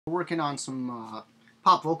We're working on some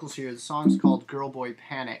pop vocals here. The song's called Girl Boy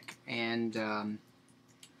Panic, and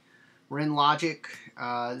we're in Logic.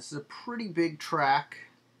 This is a pretty big track,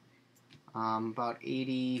 about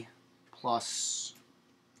 80 plus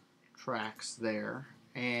tracks there.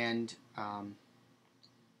 And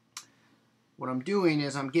what I'm doing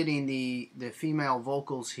is I'm getting the female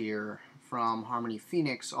vocals here from Harmonie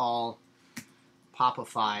Phoenix all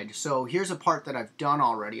popified. So here's a part that I've done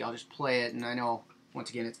already. I'll just play it, and I know once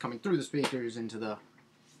again it's coming through the speakers into the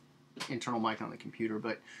internal mic on the computer,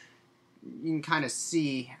 but you can kind of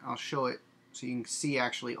see, I'll show it so you can see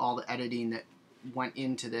actually all the editing that went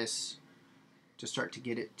into this to start to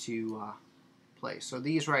get it to play. So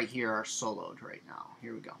these right here are soloed right now.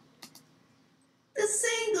 Here we go. The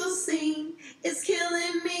single scene is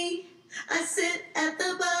killing me. I sit at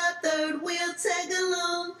the bar, third wheel, tag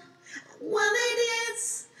along. While they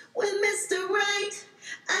dance with Mr. Right,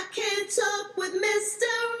 I can't talk with Mr.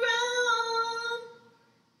 Wrong.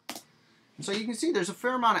 And so you can see there's a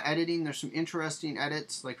fair amount of editing. There's some interesting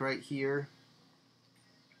edits, like right here.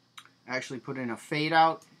 I actually put in a fade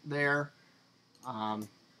out there. I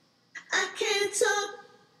can't talk.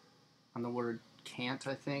 On the word can't,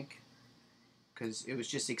 I think, because it was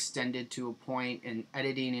just extended to a point, and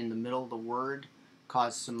editing in the middle of the word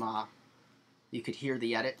caused some, you could hear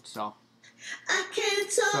the edit, so. I can't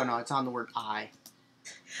talk. So no, it's on the word I.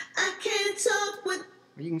 I can't talk with.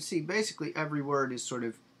 You can see basically every word is sort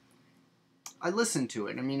of, I listened to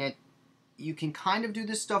it. I mean, you can kind of do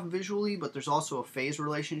this stuff visually, but there's also a phase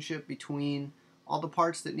relationship between all the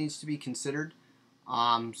parts that needs to be considered,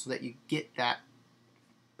 so that you get that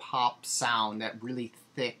pop sound, that really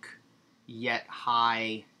thick yet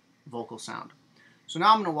high vocal sound. So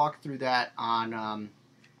now I'm going to walk through that on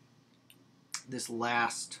this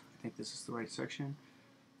last, I think this is the right section.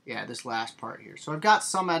 Yeah, this last part here. So I've got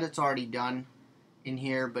some edits already done in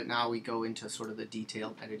here, but now we go into sort of the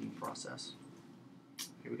detailed editing process.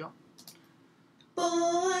 Here we go.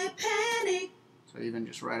 Boy panic. So even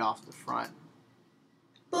just right off the front,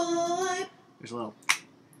 Boy. there's a little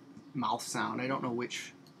mouth sound. I don't know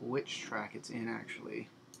which track it's in actually.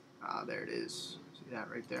 There it is. See that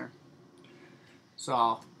right there?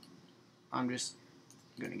 So I'm just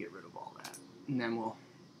going to get rid of all that, and then we'll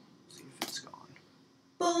see if it's gone.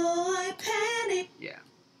 Boy panic. Yeah.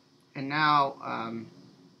 And now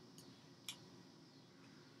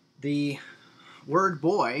the word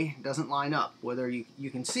boy doesn't line up. Whether you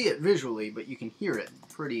can see it visually, but you can hear it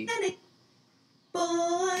pretty. Panic.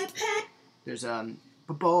 Boy panic. There's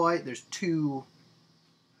boy. There's two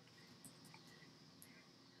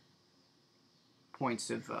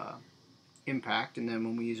points of impact, and then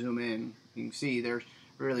when we zoom in, you can see there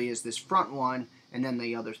really is this front one, and then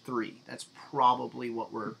the other three. That's probably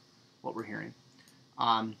what we're hearing.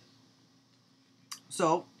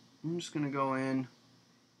 So I'm just gonna go in.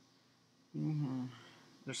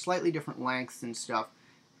 There's slightly different lengths and stuff.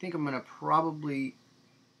 I think I'm gonna probably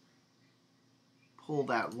pull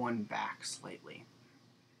that one back slightly.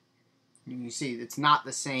 You can see it's not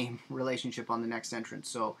the same relationship on the next entrance,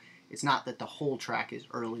 so it's not that the whole track is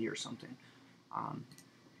early or something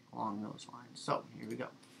along those lines. So here we go.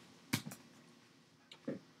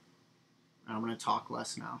 I'm going to talk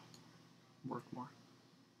less now, work more.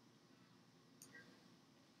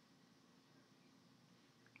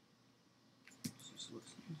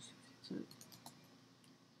 That's it.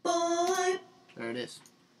 Boy. There it is.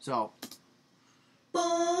 So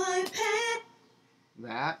Boy panic.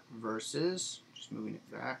 that versus, just moving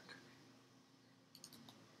it back.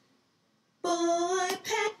 Boy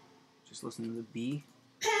panic. Just listen to the B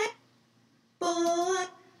Panic. Boy.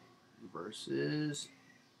 versus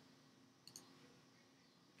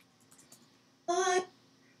Boy.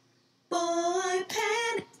 Boy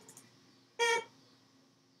panic.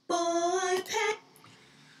 Boy panic.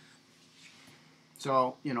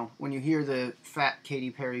 So, you know, when you hear the fat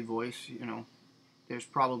Katy Perry voice, you know, there's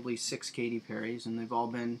probably 6 Katy Perrys, and they've all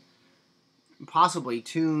been possibly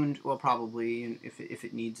tuned, well, probably, if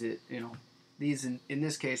it needs it, you know. These, in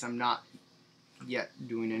this case, I'm not yet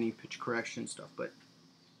doing any pitch correction stuff, but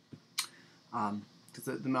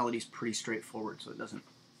because the melody's pretty straightforward, so it doesn't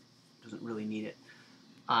really need it.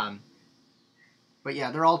 But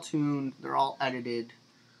yeah, they're all tuned, they're all edited,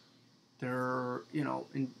 they're, you know,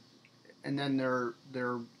 and then they're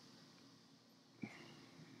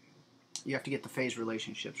you have to get the phase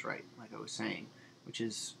relationships right, like I was saying, which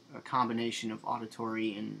is a combination of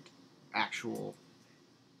auditory and actual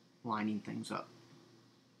lining things up.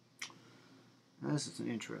 Now, this is an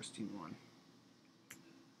interesting one.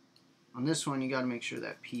 On this one, you got to make sure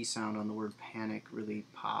that P sound on the word panic really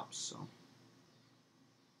pops. So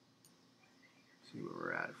See where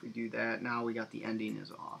we're at. If we do that, now we got the ending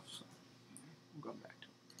is off. So we'll go back to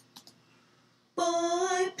it.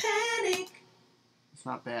 Boy Panic. It's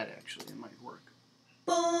not bad, actually. It might work.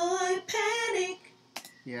 Boy Panic.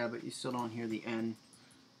 Yeah, but you still don't hear the N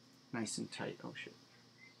nice and tight. Oh, shit.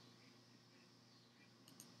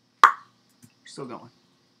 Still going.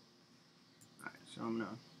 Alright, so I'm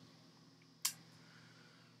gonna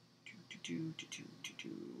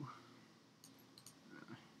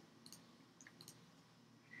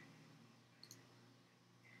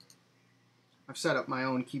I've set up my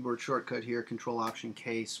own keyboard shortcut here.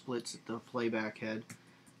 Control-Option-K splits at the playback head,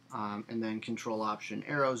 and then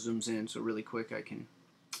Control-Option-Arrow zooms in, so really quick I can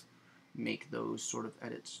make those sort of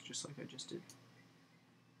edits just like I just did.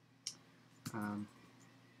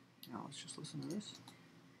 Now let's just listen to this.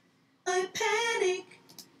 I panic.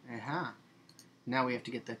 Aha. Now we have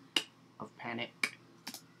to get the k of panic.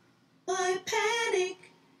 I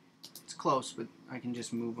panic. It's close, but I can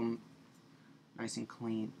just move them nice and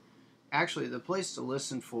clean. Actually, the place to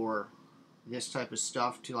listen for this type of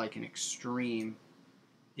stuff to like an extreme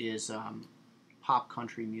is pop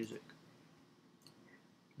country music.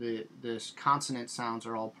 The consonant sounds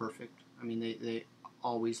are all perfect. I mean, they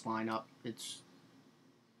always line up. It's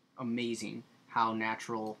amazing how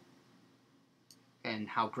natural and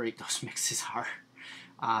how great those mixes are.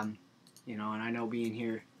 You know, and I know being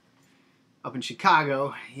here up in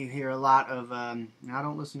Chicago, you hear a lot of, I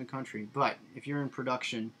don't listen to country, but if you're in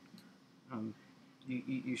production,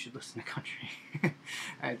 you should listen to country.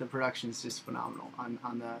 The production is just phenomenal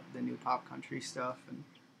on the new pop country stuff. And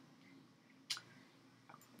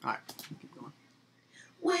all right, keep going.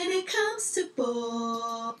 When it comes to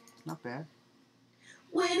boys, Not bad.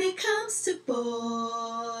 When it comes to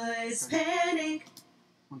boys, panic.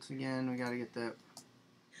 Once again, we got to get that.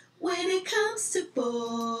 When it comes to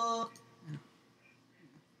boys.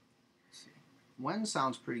 When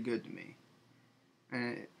sounds pretty good to me.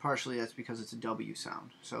 And partially that's because it's a W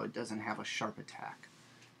sound, so it doesn't have a sharp attack.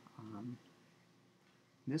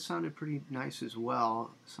 This sounded pretty nice as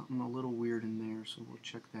well. Something a little weird in there, so we'll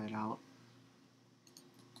check that out.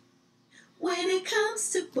 When it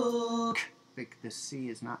comes to boys. The C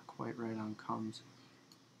is not quite right on comes.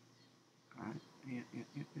 Alright. Yeah.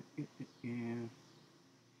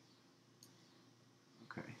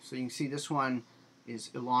 Okay, so you can see this one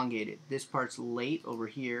is elongated. This part's late over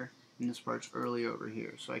here, and this part's early over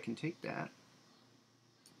here. So I can take that.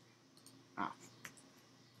 Sorry.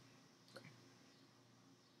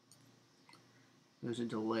 There's a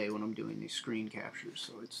delay when I'm doing these screen captures,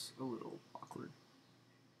 so it's a little awkward.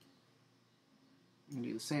 I'm going to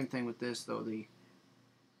do the same thing with this, though the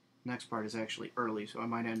next part is actually early, so I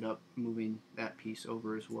might end up moving that piece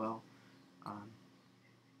over as well.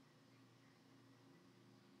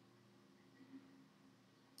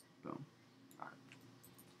 Boom. All right.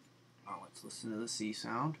 Oh, let's listen to the C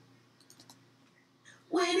sound.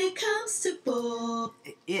 When it comes to boys.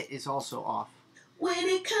 It is also off. When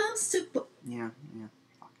it comes to boys. Yeah.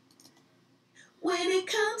 Fuck. When it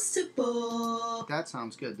comes to boys. That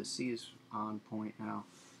sounds good. The C is on point now.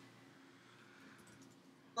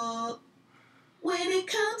 When it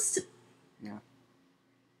comes to. Yeah.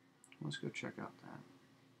 Let's go check out that.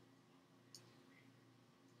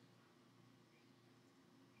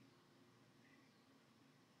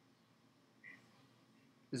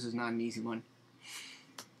 This is not an easy one,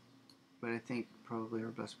 but I think probably our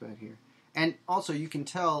best bet here. And also you can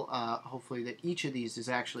tell, hopefully, that each of these is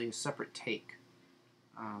actually a separate take.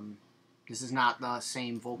 This is not the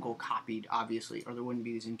same vocal copied, obviously, or there wouldn't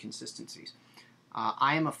be these inconsistencies.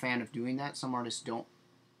 I am a fan of doing that. Some artists don't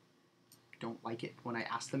like it when I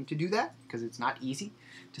ask them to do that, because it's not easy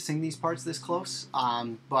to sing these parts this close.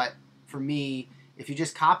 But for me, if you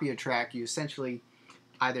just copy a track, you essentially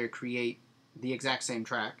either create the exact same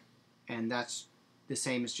track, and that's the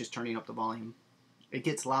same as just turning up the volume. It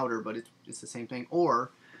gets louder, but it's the same thing.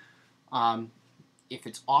 Or if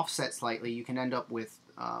it's offset slightly, you can end up with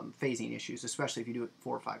phasing issues, especially if you do it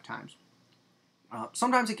 4 or 5 times.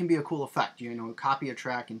 Sometimes it can be a cool effect, you know, copy a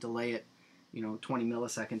track and delay it, 20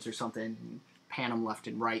 milliseconds or something, and pan them left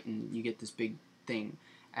and right, and you get this big thing.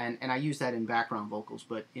 And I use that in background vocals,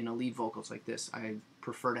 but in a lead vocals like this, I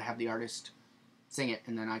prefer to have the artist sing it,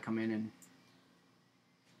 and then I come in and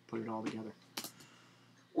put it all together.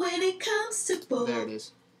 When it comes to boys. There it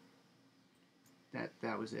is.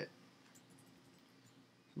 That was it.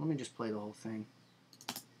 So let me just play the whole thing.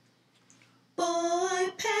 Boy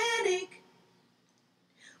panic.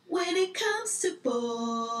 When it comes to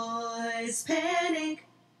boys, panic.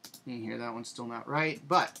 You can hear that one's still not right,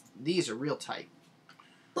 but these are real tight.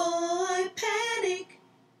 Boy panic.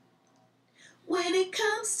 When it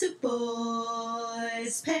comes to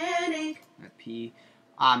boys panic. That P.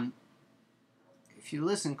 If you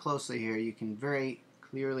listen closely here, you can very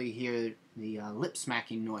clearly hear the lip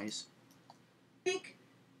smacking noise. I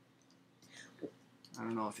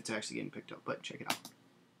don't know if it's actually getting picked up, but check it out.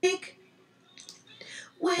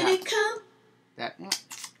 When it comes. That,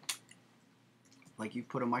 like you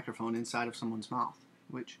put a microphone inside of someone's mouth,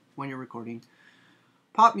 which when you're recording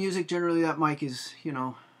pop music, generally that mic is,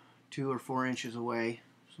 2 or 4 inches away,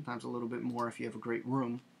 sometimes a little bit more if you have a great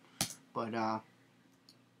room, but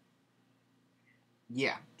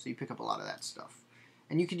yeah, so you pick up a lot of that stuff.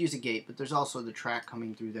 And you could use a gate, but there's also the track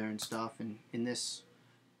coming through there and stuff, and in this,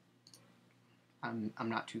 I'm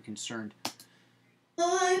not too concerned.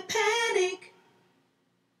 Boy panic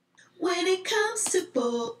when it comes to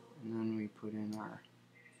boy. And then we put in our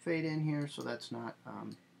fade in here, so that's not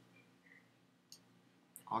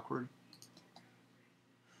awkward.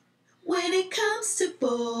 When it comes to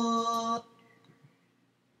boy.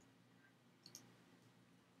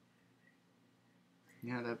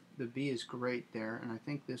 Yeah, the B is great there, and I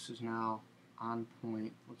think this is now on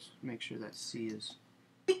point. Let's make sure that C is.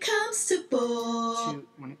 When it comes to boy.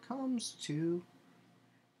 When it comes to.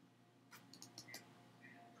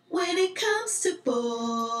 When it comes to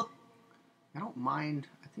boy. I don't mind.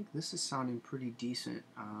 I think this is sounding pretty decent.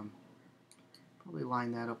 Probably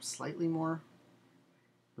line that up slightly more,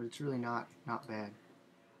 but it's really not bad.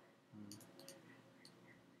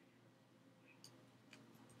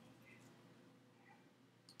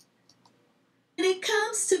 When it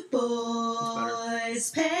comes to boys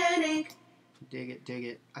panic. Dig it, dig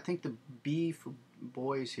it. I think the B for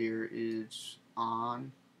boys here is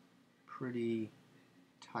on pretty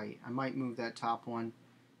tight. I might move that top one,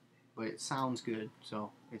 but it sounds good,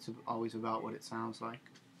 so it's always about what it sounds like,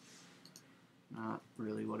 not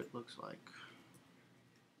really what it looks like.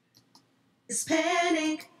 It's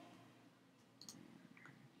panic.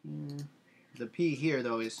 Here. The P here,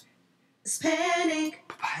 though, is It's panic.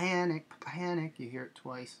 panic, panic. You hear it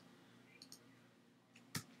twice.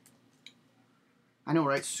 I know,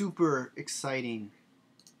 right? Super exciting.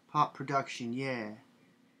 Pop production, yeah.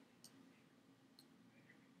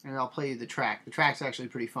 And I'll play you the track. The track's actually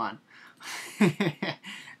pretty fun.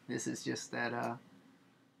 This is just that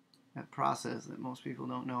that process that most people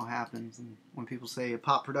don't know happens. And when people say a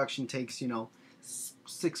pop production takes,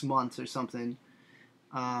 6 months or something,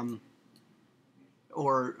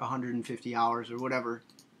 or 150 hours or whatever,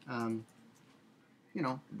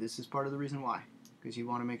 this is part of the reason why. Because you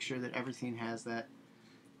want to make sure that everything has that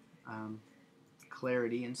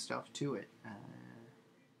clarity and stuff to it.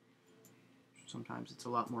 Sometimes it's a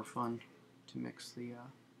lot more fun to mix the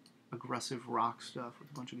aggressive rock stuff with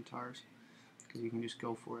a bunch of guitars, because you can just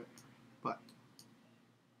go for it. But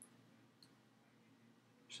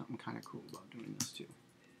there's something kind of cool about doing this too.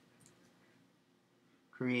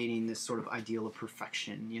 Creating this sort of ideal of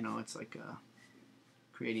perfection, it's like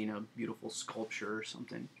creating a beautiful sculpture or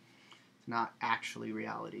something. It's not actually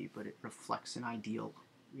reality, but it reflects an ideal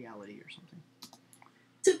reality or something.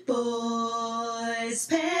 To boys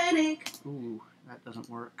panic. Ooh, that doesn't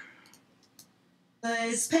work.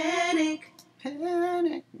 Boys panic.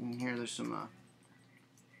 Panic. And here there's some,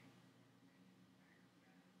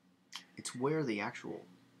 it's where the actual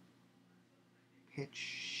pitch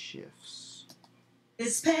shifts.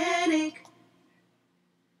 It's panic.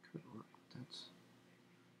 Could work, but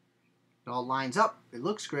it all lines up. It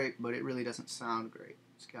looks great, but it really doesn't sound great.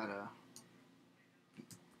 It's got a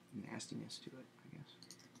nastiness to it, I guess.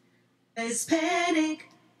 It's panic.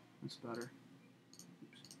 That's better.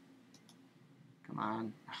 Oops. Come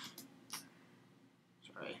on.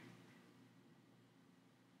 Sorry.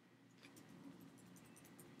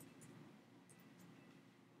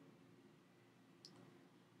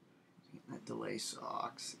 That delay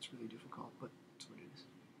sucks. It's really difficult, but that's what it is.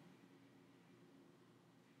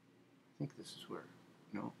 I think this is where.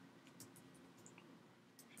 No.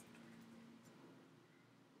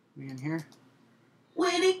 We in here?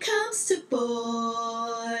 When it comes to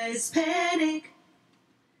boys panic.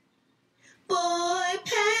 Boy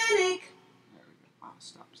panic. There we go. Ah,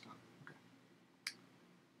 stop. Okay.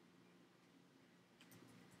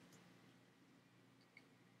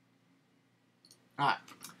 Alright.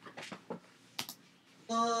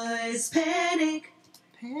 Boys panic.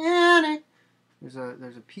 Panic. There's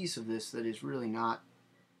a piece of this that is really not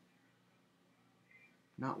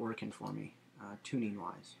working for me, tuning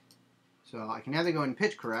wise. So I can either go in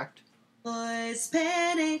pitch correct. Boys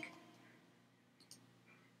panic.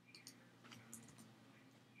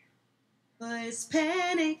 Boys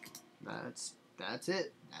panic. That's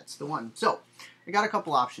it. That's the one. So I got a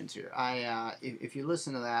couple options here. If you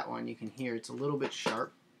listen to that one, you can hear it's a little bit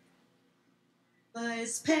sharp.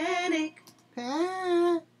 Boys panic.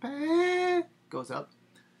 Goes up.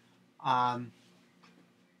 I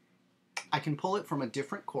can pull it from a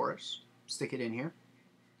different chorus, stick it in here.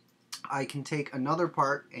 I can take another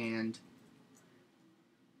part and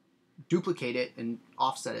duplicate it and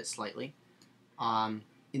offset it slightly. In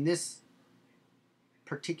this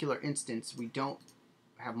particular instance, we don't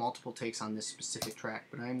have multiple takes on this specific track,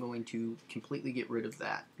 but I'm going to completely get rid of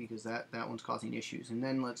that because that one's causing issues. And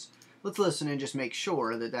then let's listen and just make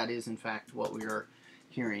sure that that is in fact what we are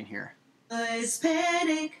hearing here. Boys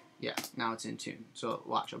panic. Yeah, now it's in tune. So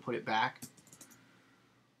watch, I'll put it back.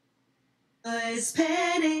 Boys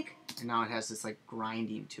panic. And now it has this like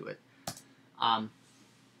grinding to it.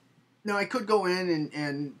 Now I could go in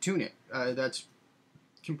and tune it. That's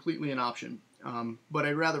completely an option. But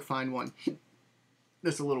I'd rather find one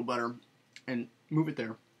that's a little better and move it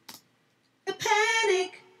there.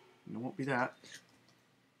 Panic. And it won't be that.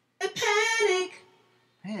 Panic.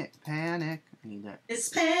 Panic. I need that. It's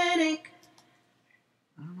panic.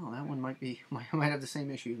 I don't know. That one might have the same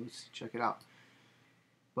issue. Let's check it out.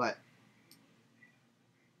 But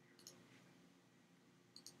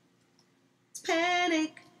It's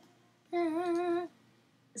panic.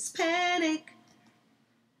 It's panic.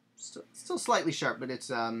 still slightly sharp, but it's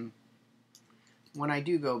when I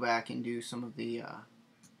do go back and do some of the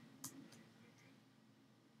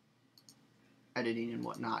editing and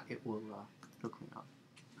whatnot, it'll clean up.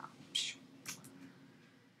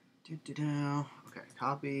 Okay,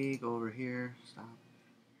 copy, go over here, stop.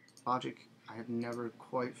 Logic, I have never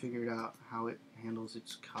quite figured out how it handles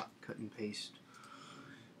its cut and paste.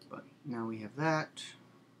 But now we have that.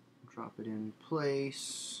 Drop it in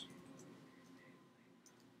place.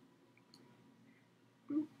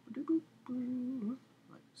 Boop, boop, boop,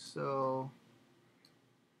 like so.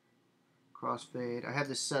 Crossfade. I have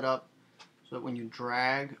this set up so that when you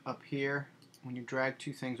drag up here, when you drag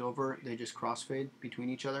two things over, they just crossfade between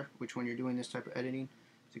each other, which when you're doing this type of editing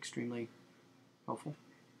is extremely helpful.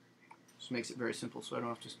 Just makes it very simple, so I don't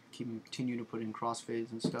have to continue to put in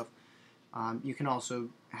crossfades and stuff. You can also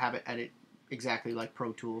have it edit exactly like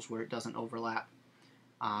Pro Tools, where it doesn't overlap,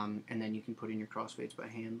 and then you can put in your crossfades by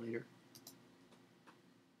hand later.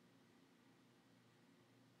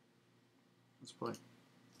 Let's play.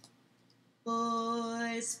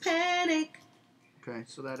 Boys panic. Okay,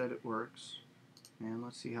 so that edit works. And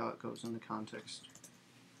let's see how it goes in the context.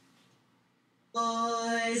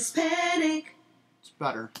 Boys panic. It's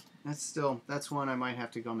better. That's one I might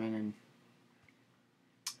have to come in and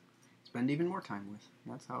spend even more time with.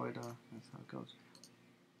 That's how it goes.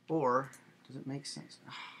 Or does it make sense?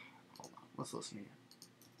 Hold on, let's listen again.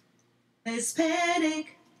 Boys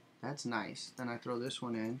panic. That's nice. Then I throw this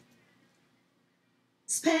one in.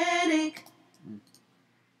 It's panic.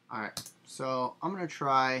 Alright, so I'm going to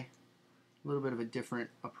try a little bit of a different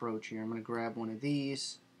approach here. I'm going to grab one of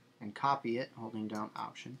these and copy it, holding down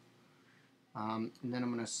Option. And then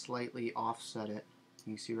I'm going to slightly offset it.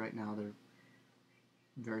 You can see right now they're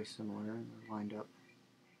very similar and they're lined up.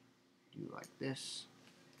 Do like this.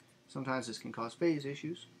 Sometimes this can cause phase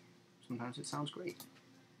issues. Sometimes it sounds great.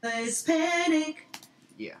 Boys panic.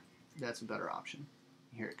 Yeah, that's a better option.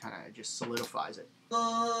 Here it kind of just solidifies it.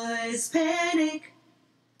 Boys panic.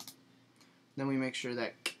 Then we make sure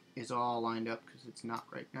that is all lined up because it's not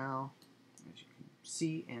right now, as you can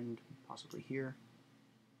see and possibly hear.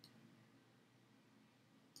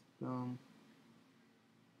 Boom.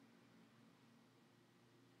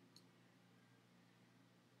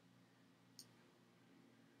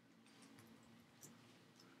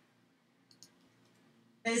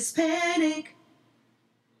 Boys panic.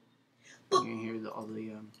 You can hear all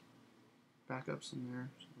the backups in there,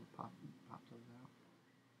 so we'll pop those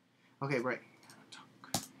out. Okay, right.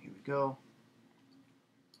 Here we go.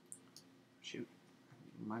 Shoot.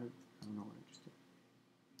 I don't know what I just did.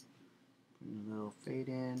 Putting a little fade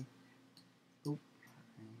in. Oop.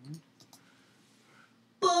 And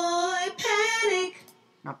Boy panic.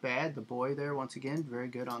 not bad. The boy there, once again, very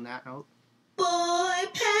good on that note. Boy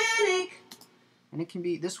panic. And it can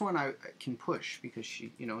be, this one I can push because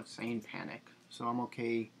it's saying panic. So I'm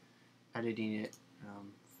okay editing it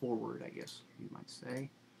forward, I guess you might say.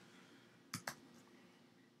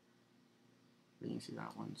 Then you see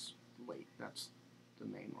that one's late. That's the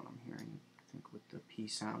main one I'm hearing, I think, with the P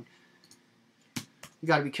sound. You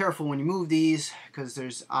got to be careful when you move these because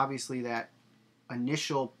there's obviously that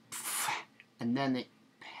initial and then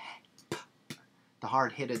the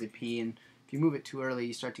hard hit of the P, and if you move it too early,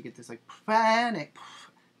 you start to get this like panic,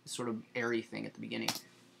 this sort of airy thing at the beginning.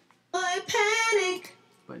 Boy panic.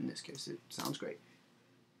 but in this case, it sounds great.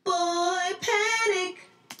 Boy Panic.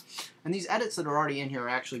 And these edits that are already in here are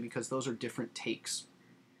actually because those are different takes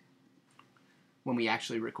when we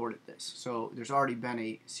actually recorded this. So there's already been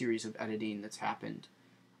a series of editing that's happened.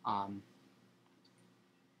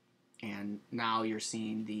 And now you're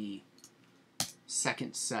seeing the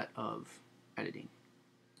second set of editing,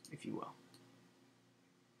 if you will.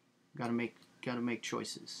 Gotta make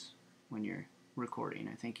choices when you're recording.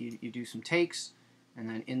 I think you do some takes, and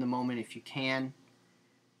then in the moment, if you can,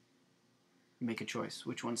 make a choice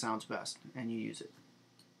which one sounds best, and you use it.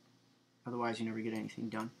 Otherwise, you never get anything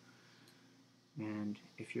done. And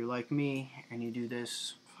if you're like me and you do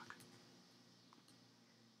this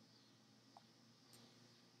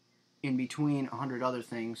in between 100 other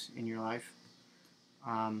things in your life,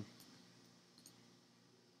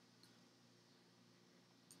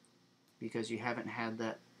 because you haven't had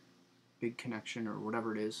that big connection or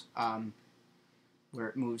whatever it is, where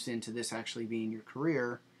it moves into this actually being your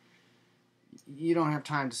career, you don't have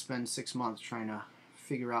time to spend 6 months trying to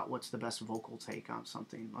figure out what's the best vocal take on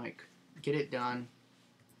something. Like, get it done,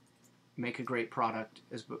 make a great product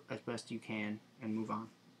as best you can, and move on.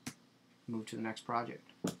 Move to the next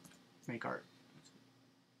project. Make art.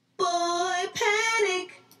 Boy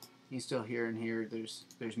Panic. You still hear and hear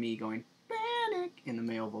there's me going panic in the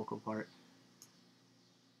male vocal part.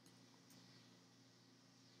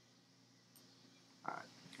 Alright,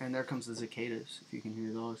 and there comes the cicadas, if you can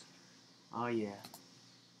hear those. Oh yeah.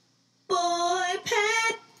 Boy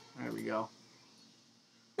Panic. There we go.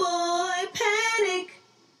 Boy Panic.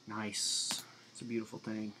 Nice. It's a beautiful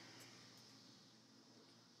thing.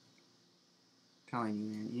 I'm telling you,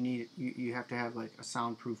 man, you have to have like a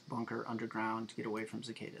soundproof bunker underground to get away from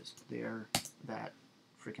cicadas. They're that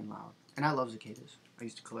freaking loud. And I love cicadas. I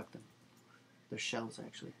used to collect them. They're shells,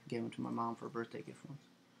 actually. I gave them to my mom for a birthday gift once.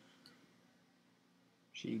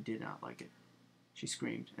 She did not like it. She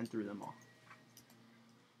screamed and threw them all.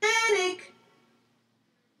 Panic.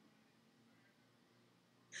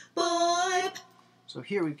 Boy. So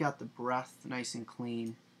here we've got the breath nice and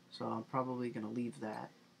clean. So I'm probably going to leave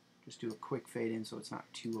that. Just do a quick fade in so it's not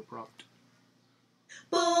too abrupt.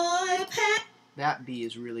 Boy Panic. That B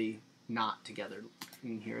is really not together. You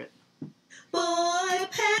can hear it. Boy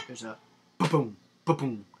Panic. There's a ba-boom,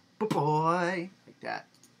 ba-boom, ba-boy, like that.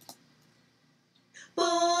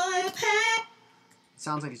 Boy Panic. It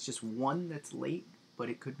sounds like it's just one that's late, but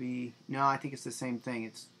it could be... No, I think it's the same thing.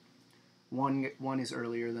 It's one is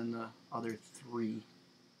earlier than the other three.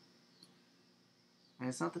 And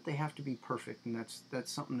it's not that they have to be perfect, and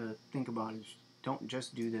that's something to think about. Is don't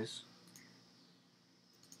just do this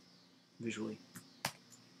visually,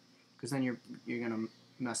 because then you're gonna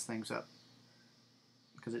mess things up.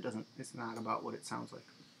 Because it's not about what it sounds like.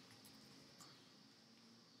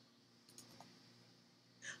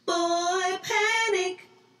 Boy Panic.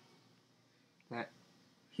 That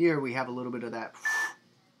here we have a little bit of that.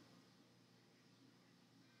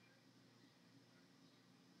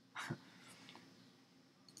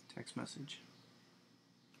 Text message.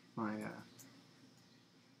 My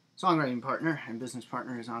songwriting partner and business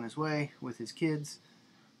partner is on his way with his kids,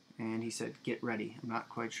 and he said, "Get ready." I'm not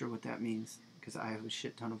quite sure what that means because I have a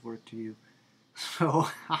shit ton of work to do. So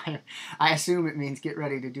I assume it means get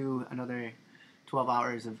ready to do another 12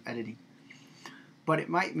 hours of editing. But it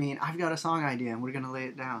might mean I've got a song idea and we're going to lay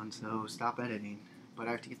it down, so stop editing. But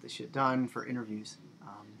I have to get this shit done for interviews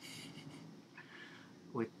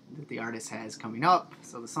that the artist has coming up,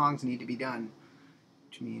 so the songs need to be done,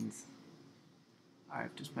 which means I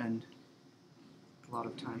have to spend a lot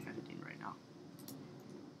of time editing right now.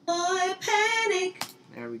 Boy Panic.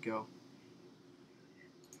 There we go.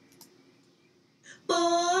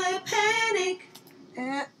 Boy Panic.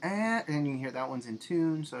 And you can hear that one's in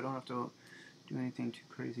tune, so I don't have to do anything too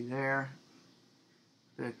crazy there.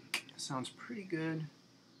 The sounds pretty good.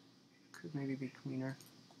 Could maybe be cleaner.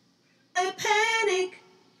 Boy Panic.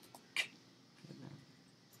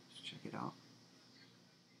 Let's check it out.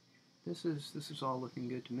 This is all looking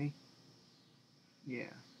good to me.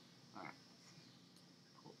 Yeah. All right.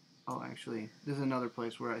 Oh, actually, this is another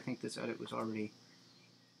place where I think this edit was already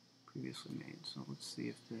previously made. So let's see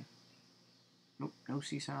if the... Nope, no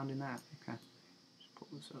C sound in that. Okay. Just pull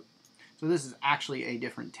this up. So this is actually a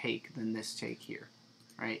different take than this take here.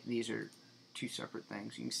 Right? These are two separate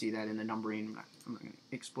things. You can see that in the numbering. I'm not going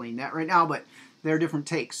to explain that right now, but they're different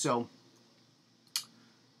takes. So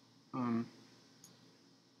I'm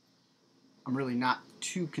really not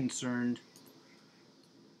too concerned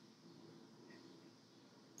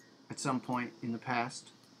at some point in the past,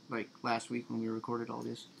 like last week when we recorded all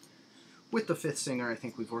this, with the fifth singer I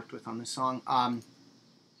think we've worked with on this song.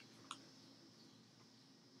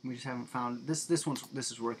 We just haven't found this. This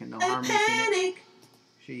is working though. I Harmonie Phoenix.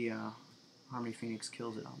 panic. Harmonie Phoenix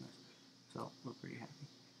kills it on this, so we're pretty happy.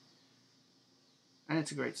 And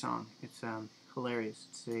it's a great song. It's hilarious.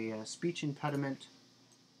 It's a speech impediment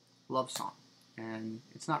love song, and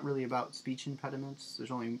it's not really about speech impediments.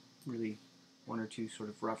 There's only really one or two sort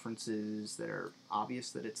of references that are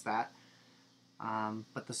obvious that it's that.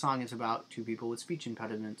 But the song is about two people with speech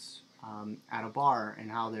impediments at a bar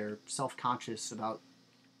and how they're self-conscious about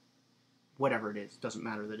whatever it is. It doesn't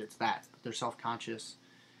matter that it's that, but they're self-conscious,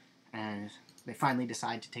 and they finally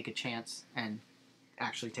decide to take a chance and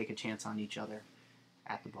actually take a chance on each other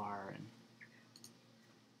at the bar,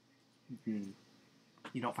 and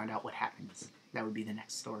you don't find out what happens. That would be the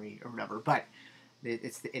next story or whatever, but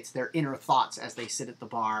it's their inner thoughts as they sit at the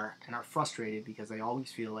bar and are frustrated because they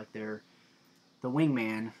always feel like they're the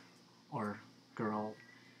wingman or girl,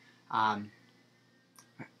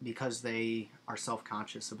 because they are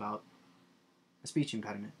self-conscious about a speech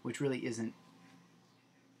impediment, which really isn't,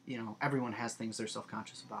 everyone has things they're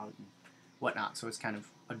self-conscious about and whatnot, so it's kind of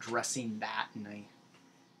addressing that in a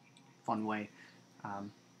fun way.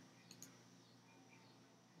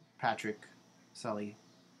 Patrick Sully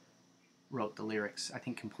wrote the lyrics, I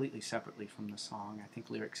think, completely separately from the song. I think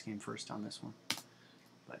lyrics came first on this one.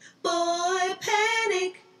 But Boy,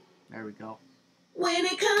 panic. There we go. When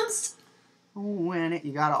it comes to...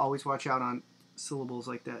 You gotta always watch out on syllables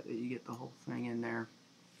like that you get the whole thing in there.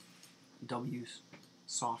 W's,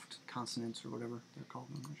 soft consonants or whatever they're called.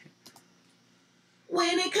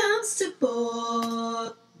 When it comes to boy.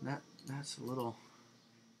 That's a little...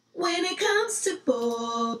 When it comes to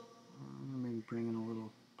boy. Maybe bring in a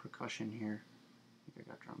little percussion here. I think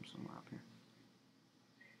I got drums somewhere up here.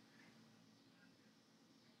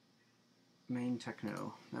 Main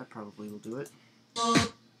techno. That probably will do it. When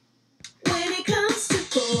it comes to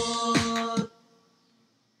boy.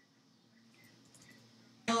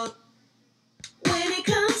 When it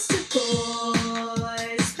comes to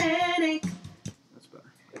boys, panic. That's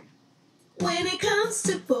better. When it comes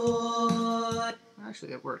to boy.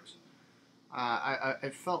 Actually, it works. I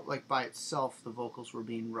felt like by itself the vocals were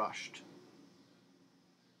being rushed.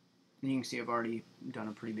 And you can see I've already done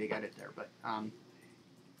a pretty big edit there, but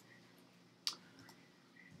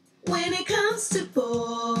when it comes to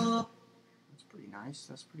boy. That's pretty nice.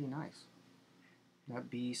 That's pretty nice. That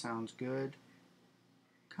B sounds good.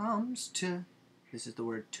 Comes to. This is the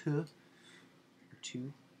word to or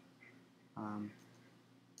to.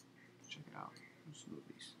 Check it out. Let's move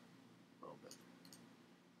these a little bit.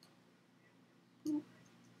 Ooh.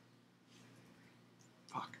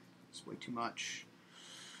 Fuck, it's way too much.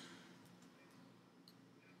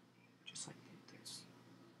 Just like this.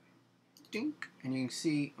 Dink. And you can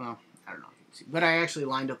see, well, I don't know if you can see, but I actually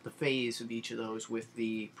lined up the phase of each of those with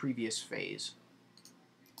the previous phase.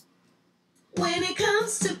 When it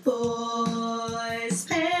comes to boys,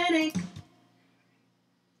 panic.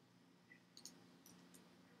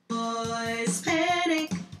 Boys,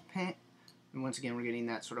 panic. And once again, we're getting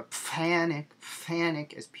that sort of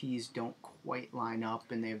panic, as P's don't quite line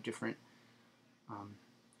up and they have different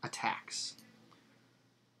attacks.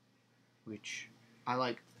 Which I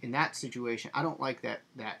like in that situation. I don't like that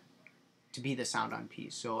to be the sound on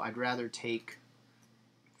P's. So I'd rather take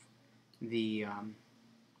the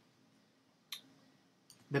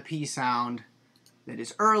P sound that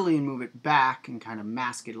is early and move it back and kind of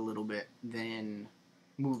mask it a little bit, then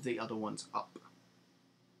move the other ones up.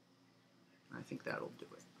 I think that'll do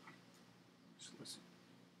it. Just listen.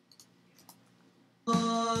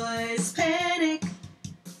 Boys, panic.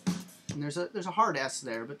 And there's a hard S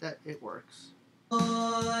there, but it works.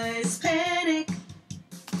 Boys, panic.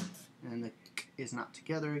 And the K is not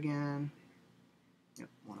together again. Yep,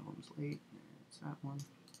 one of them's late. It's that one.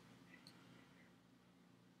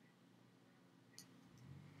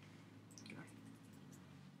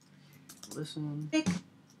 Listen.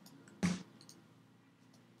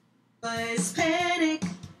 Boys, panic.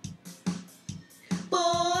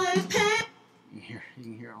 Boy, panic. You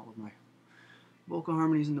can hear all of my vocal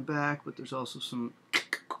harmonies in the back, but there's also some.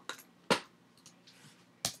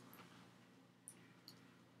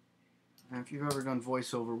 And if you've ever done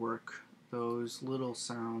voiceover work, those little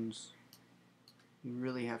sounds you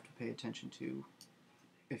really have to pay attention to,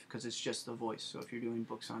 because it's just the voice. So if you're doing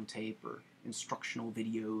books on tape or instructional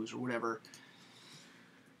videos or whatever,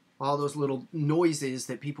 all those little noises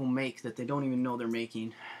that people make that they don't even know they're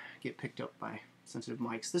making get picked up by sensitive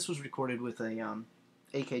mics. This was recorded with a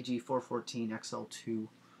AKG 414 XL2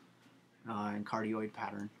 in cardioid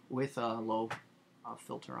pattern with a low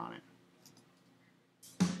filter on it.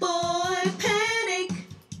 Boy, panic.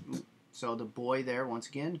 So the boy there, once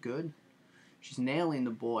again, good. She's nailing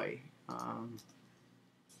the boy.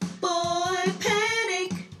 Boy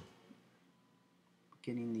panic.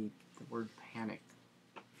 Getting the word panic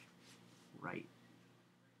right.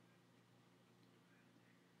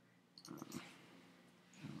 I don't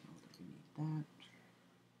know that we need that.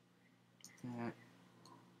 That.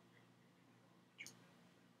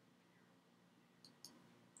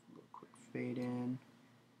 A little quick fade in.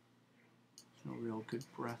 There's no real good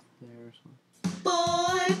breath there. So.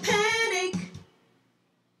 Boy panic.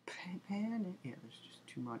 Panic. Yeah, there's just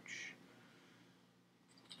too much.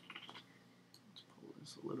 Let's pull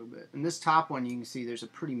this a little bit. And this top one, you can see there's a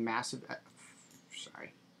pretty massive.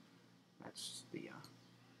 Sorry, that's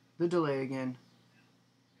the delay again.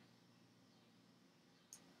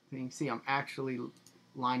 You can see I'm actually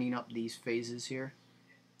lining up these phases here.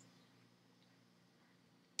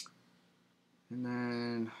 And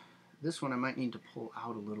then this one I might need to pull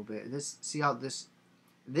out a little bit. See how this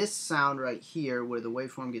sound right here, where the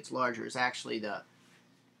waveform gets larger, is actually the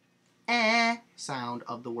sound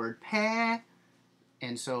of the word pa.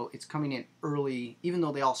 And so it's coming in early, even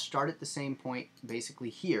though they all start at the same point, basically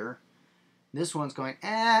here. This one's going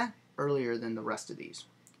earlier than the rest of these.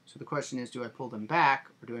 So the question is, do I pull them back,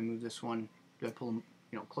 or do I move this one? Do I pull them,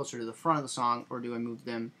 closer to the front of the song, or do I move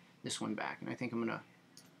them this one back? And I think I'm gonna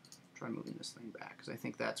try moving this thing back, because I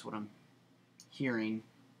think that's what I'm hearing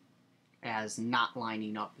as not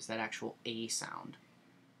lining up, is that actual A sound.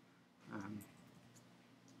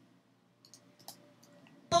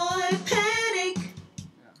 Boy panic.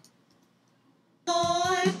 Yeah.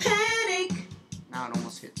 Boy panic. Now it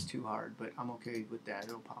almost hits too hard, but I'm okay with that.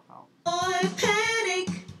 It'll pop out. Boy panic.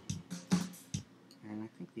 And I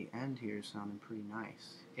think the end here is sounding pretty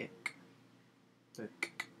nice. Ick. The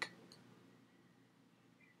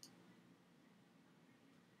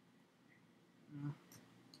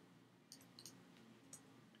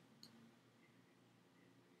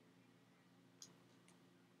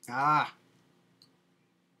Ah.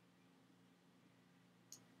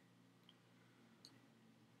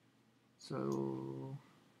 So.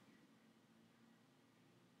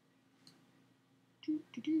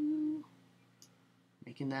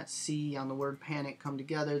 Making that C on the word panic come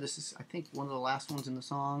together. This is, I think, one of the last ones in the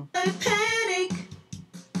song. Panic.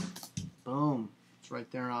 Boom. It's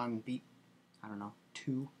right there on beat, I don't know,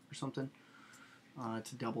 2 or something.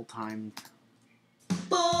 It's a double timed.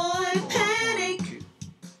 Boy panic. 1, 2.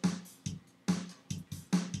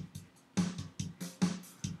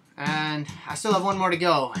 And I still have one more to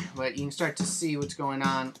go, but you can start to see what's going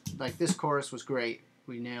on. Like, this chorus was great.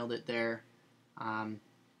 We nailed it there.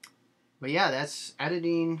 But yeah, that's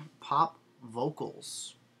editing pop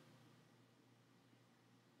vocals.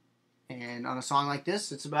 And on a song like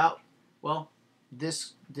this, it's about, well,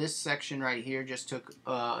 this section right here just took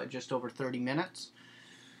just over 30 minutes.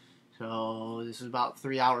 So this is about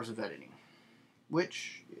 3 hours of editing,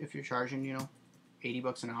 which, if you're charging,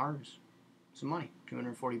 $80 an hour is some money,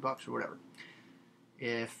 $240 or whatever.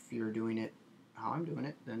 If you're doing it how I'm doing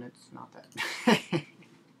it, then it's not that.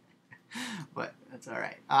 But that's all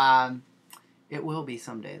right. It will be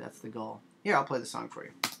someday. That's the goal. Here, I'll play the song for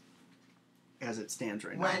you as it stands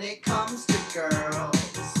right now. When it comes to girls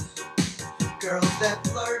that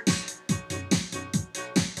flirt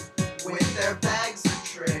with their bags of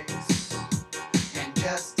tricks and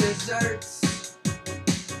just desserts,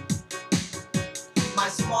 my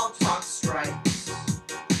small talk strikes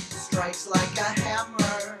like a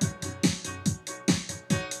hammer,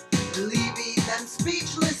 leaving them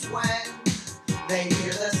speechless when they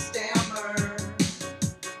hear the stammer.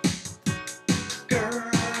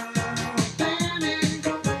 Girl panic,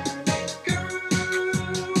 girl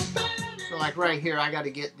panic. So like right here, I got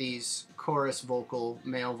to get these chorus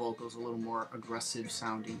male vocals a little more aggressive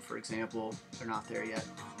sounding, for example. They're not there yet.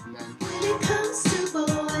 And then When it comes to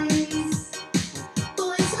boys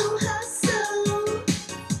who hustle,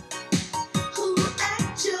 who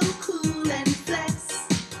act Joe cool and flex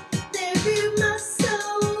their real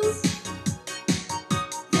muscles,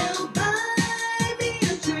 they'll buy me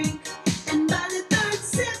a drink, and by the third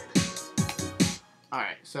sip.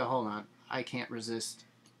 Alright, so hold on. I can't resist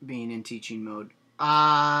being in teaching mode.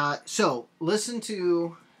 So listen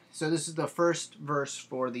to, so this is the first verse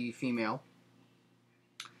for the female.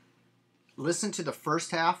 Listen to the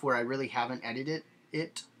first half where I really haven't edited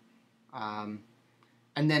it, and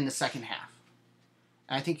then the second half.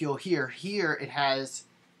 And I think you'll hear here it has,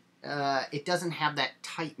 it doesn't have that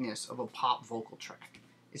tightness of a pop vocal track.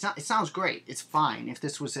 It's not. It sounds great. It's fine. If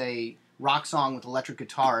this was a rock song with electric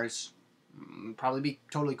guitars, I'd probably be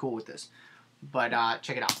totally cool with this. But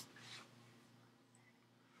check it out.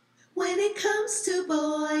 When it comes to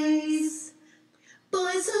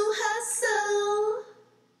Boys who hustle,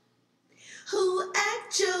 who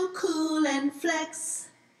act Joe cool and flex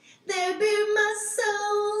their beer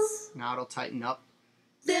muscles. Now it'll tighten up.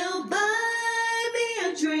 They'll buy me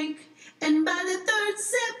a drink, and by the third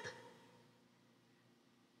sip,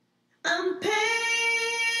 I'm paying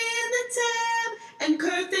the tab and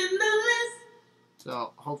curving the list.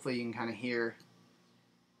 So hopefully you can kind of hear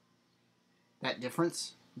that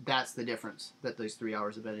difference. That's the difference that those 3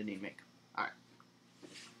 hours of editing make. All right.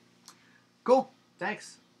 Cool.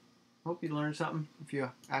 Thanks. Hope you learned something. If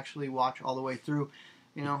you actually watch all the way through,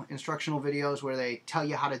 you know, instructional videos where they tell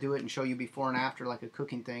you how to do it and show you before and after, like a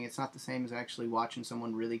cooking thing, it's not the same as actually watching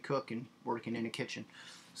someone really cook and working in a kitchen.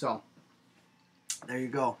 So there you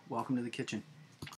go. Welcome to the kitchen.